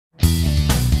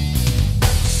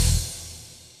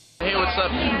What's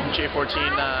up,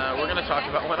 J-14? We're going to talk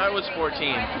about when I was 14.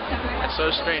 It's so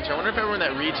strange. I wonder if everyone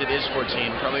that reads it is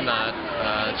 14. Probably not.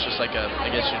 It's just like I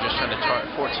guess you're just trying to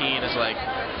 14 is like,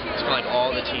 it's kind of like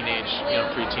all the teenage,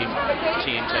 preteen,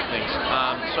 teen type things.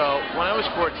 So when I was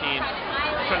 14,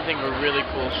 I'm trying to think of a really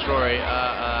cool story.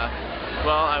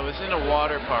 Well, I was in a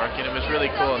water park and it was really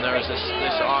cool, and there was this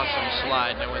awesome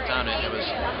slide, and I went down it. It was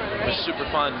super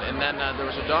fun. And then there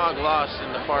was a dog lost in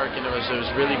the park, and it was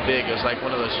really big. It was like one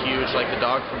of those huge, like the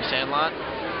dog from Sandlot.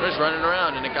 It was running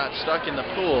around and it got stuck in the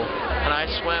pool, and I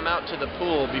swam out to the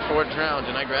pool before it drowned,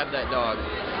 and I grabbed that dog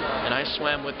and I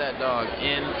swam with that dog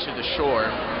into the shore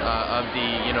of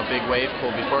the big wave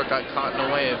pool before it got caught in a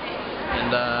wave,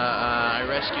 and I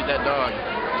rescued that dog.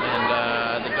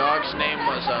 And the dog's name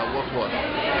was Woof Woof,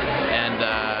 and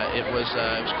it was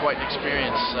quite an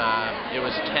experience. It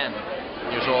was 10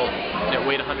 years old, and it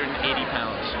weighed 180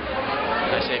 pounds.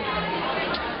 I saved it.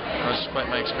 That was quite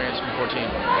my experience from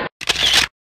 14.